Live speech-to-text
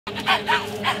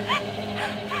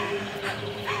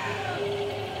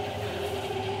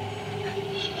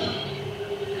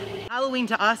Halloween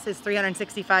to us is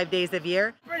 365 days of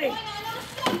year. Pretty. There's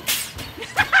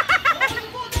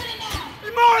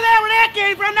more of that where that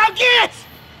came from, now get it!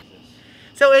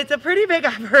 So it's a pretty big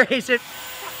operation.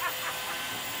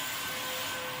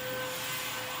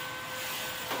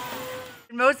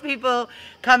 Most people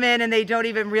come in and they don't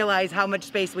even realize how much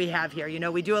space we have here. You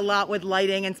know, we do a lot with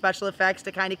lighting and special effects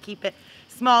to kind of keep it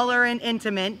smaller and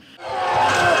intimate.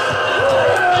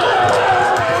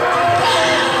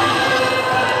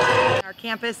 Our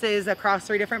campus is across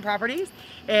 3 different properties,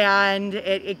 and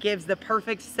it gives the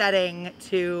perfect setting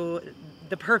to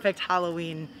the perfect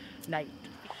Halloween night.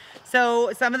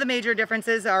 So some of the major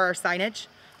differences are our signage.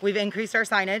 We've increased our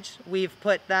signage. We've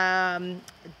put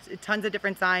tons of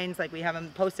different signs, like we have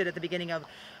them posted at the beginning of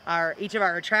each of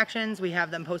our attractions. We have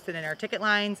them posted in our ticket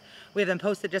lines. We have them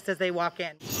posted just as they walk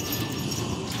in.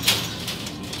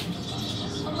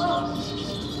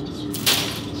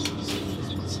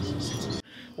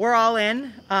 We're all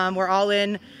in. We're all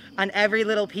in on every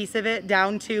little piece of it,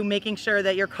 down to making sure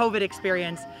that your COVID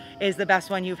experience is the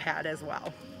best one you've had as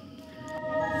well.